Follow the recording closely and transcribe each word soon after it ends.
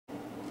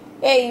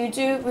Hey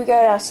YouTube, we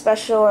got a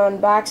special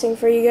unboxing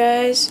for you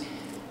guys.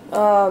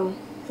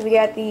 We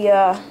got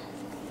the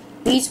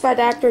Beats by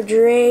Dr.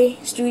 Dre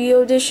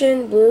Studio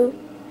Edition Blue.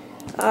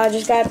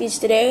 Just got these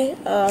today.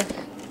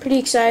 Pretty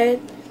excited.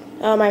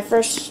 My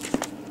first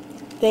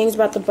things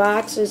about the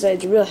box is that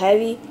it's real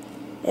heavy,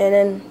 and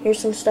then here's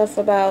some stuff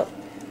about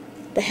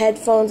the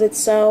headphones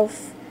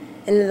itself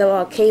and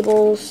the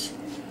cables,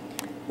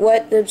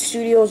 what the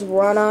studios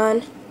run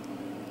on,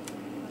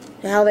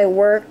 and how they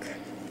work.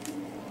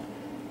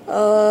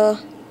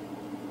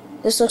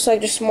 This looks like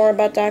just more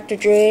about Dr.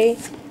 Dre,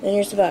 and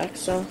here's the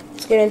box. So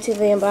let's get into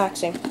the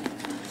unboxing.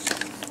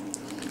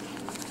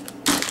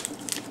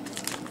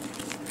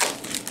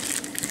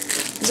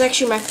 This is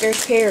actually my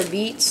first pair of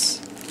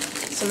Beats,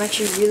 so I'm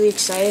actually really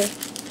excited.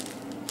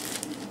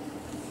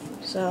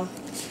 So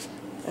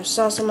I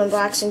saw some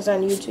unboxings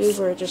on YouTube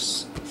where it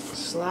just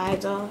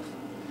slides off.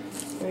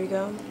 There you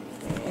go.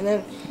 And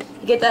then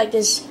you get like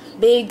this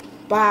big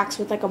box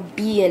with like a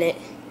bee in it.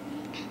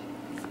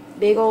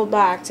 Big old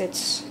box.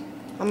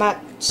 I'm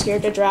not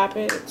scared to drop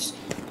it. It's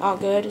all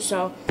good.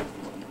 So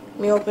let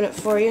me open it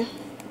for you.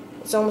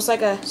 It's almost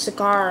like a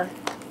cigar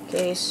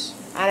case.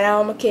 I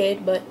know I'm a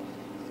kid, but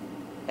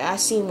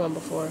I've seen one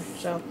before.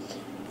 So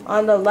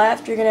on the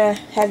left, you're gonna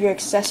have your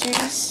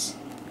accessories.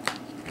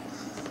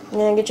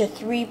 You're gonna get your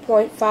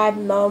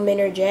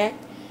 3.5mm jack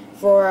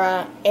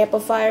for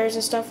amplifiers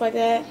and stuff like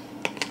that.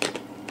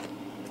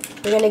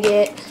 You're gonna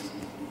get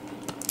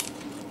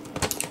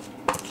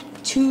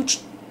two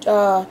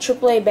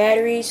AAA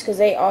batteries, because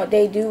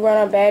they do run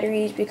on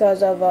batteries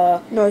because of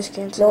noise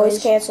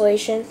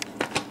cancellation.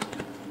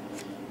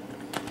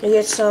 You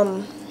get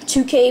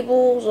two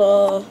cables.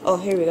 Oh,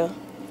 here we go.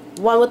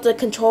 One with the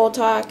control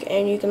talk,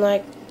 and you can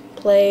like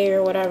play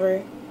or whatever.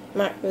 I'm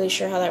not really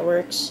sure how that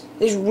works.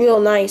 It's real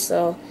nice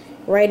though.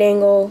 Right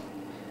angle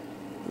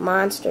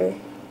monster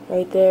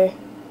right there,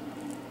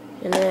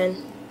 and then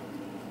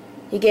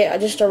you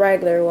get just a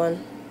regular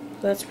one.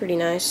 So that's pretty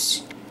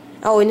nice.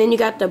 Oh, and then you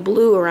got the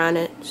blue around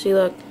it. See,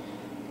 look.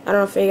 I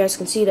don't know if you guys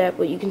can see that,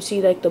 but you can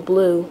see like the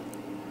blue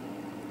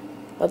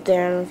up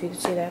there. I don't know if you can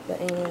see that,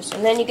 but anyways.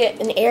 And then you get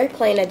an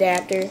airplane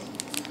adapter,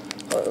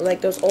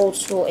 like those old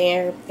school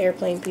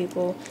airplane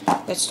people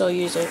that still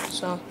use it.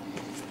 So,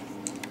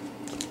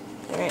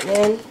 alright,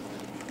 then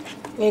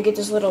you're gonna get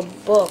this little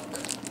book,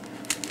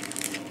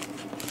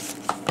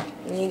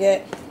 and you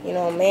get,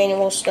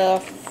 manual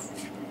stuff,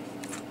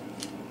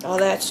 all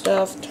that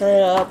stuff. Turn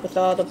it up with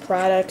all the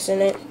products in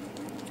it.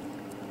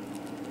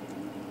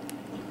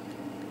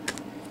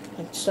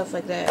 Stuff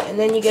like that, and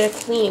then you get a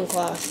cleaning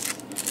cloth,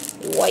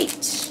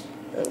 white.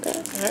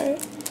 Okay,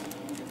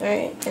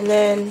 alright, and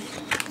then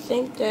I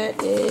think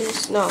that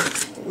is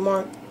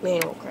more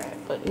manual crap,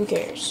 but who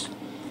cares?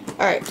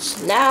 Alright,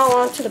 so now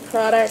on to the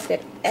product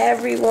that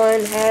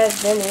everyone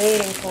has been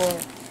waiting for.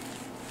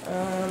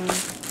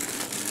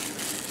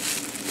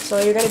 So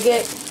you're gonna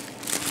get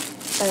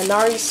a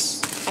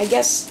nice, I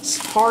guess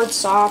hard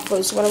soft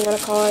is what I'm gonna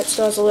call it.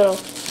 Still has a little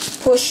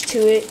push to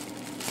it,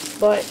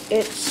 but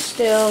it's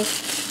still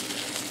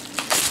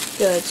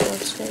good. So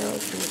let's get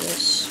open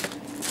this.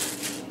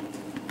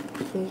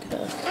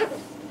 Okay.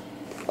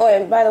 Oh,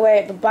 and by the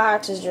way, the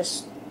box is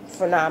just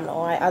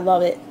phenomenal. I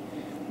love it.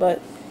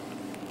 But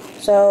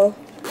so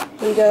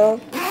here you go.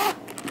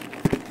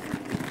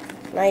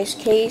 Nice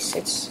case.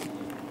 It's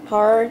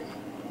hard.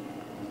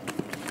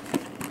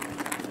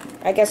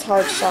 I guess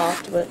hard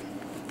soft, but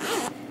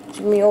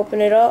let me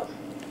open it up.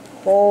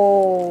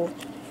 Oh.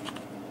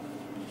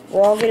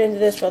 Well, I'll get into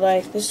this, but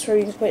like this is where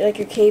you can put like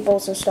your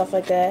cables and stuff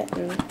like that.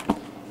 And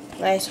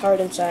nice hard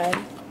inside.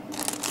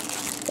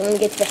 And we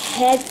get the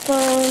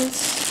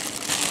headphones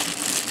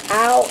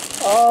out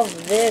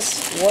of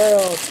this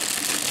world.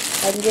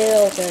 I can get it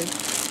open.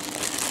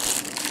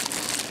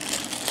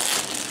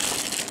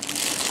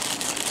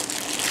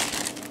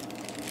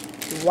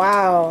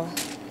 Wow.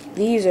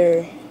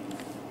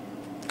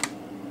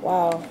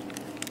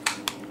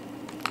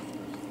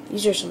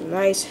 These are some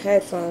nice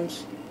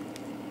headphones.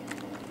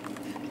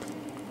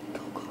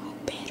 Go,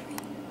 battery.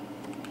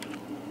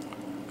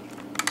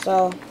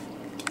 So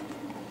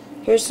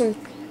here's some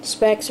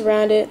specs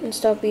around it and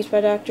stuff. Beats by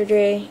Dr.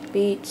 Dre.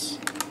 Beats.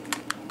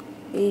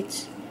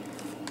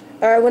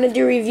 Alright, I'm going to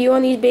do a review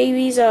on these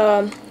babies.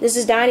 This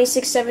is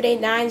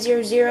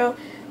Donnie678900.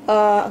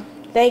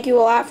 Thank you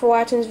a lot for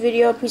watching this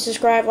video. Please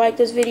subscribe, like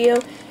this video,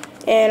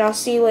 and I'll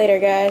see you later,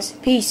 guys.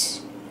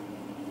 Peace.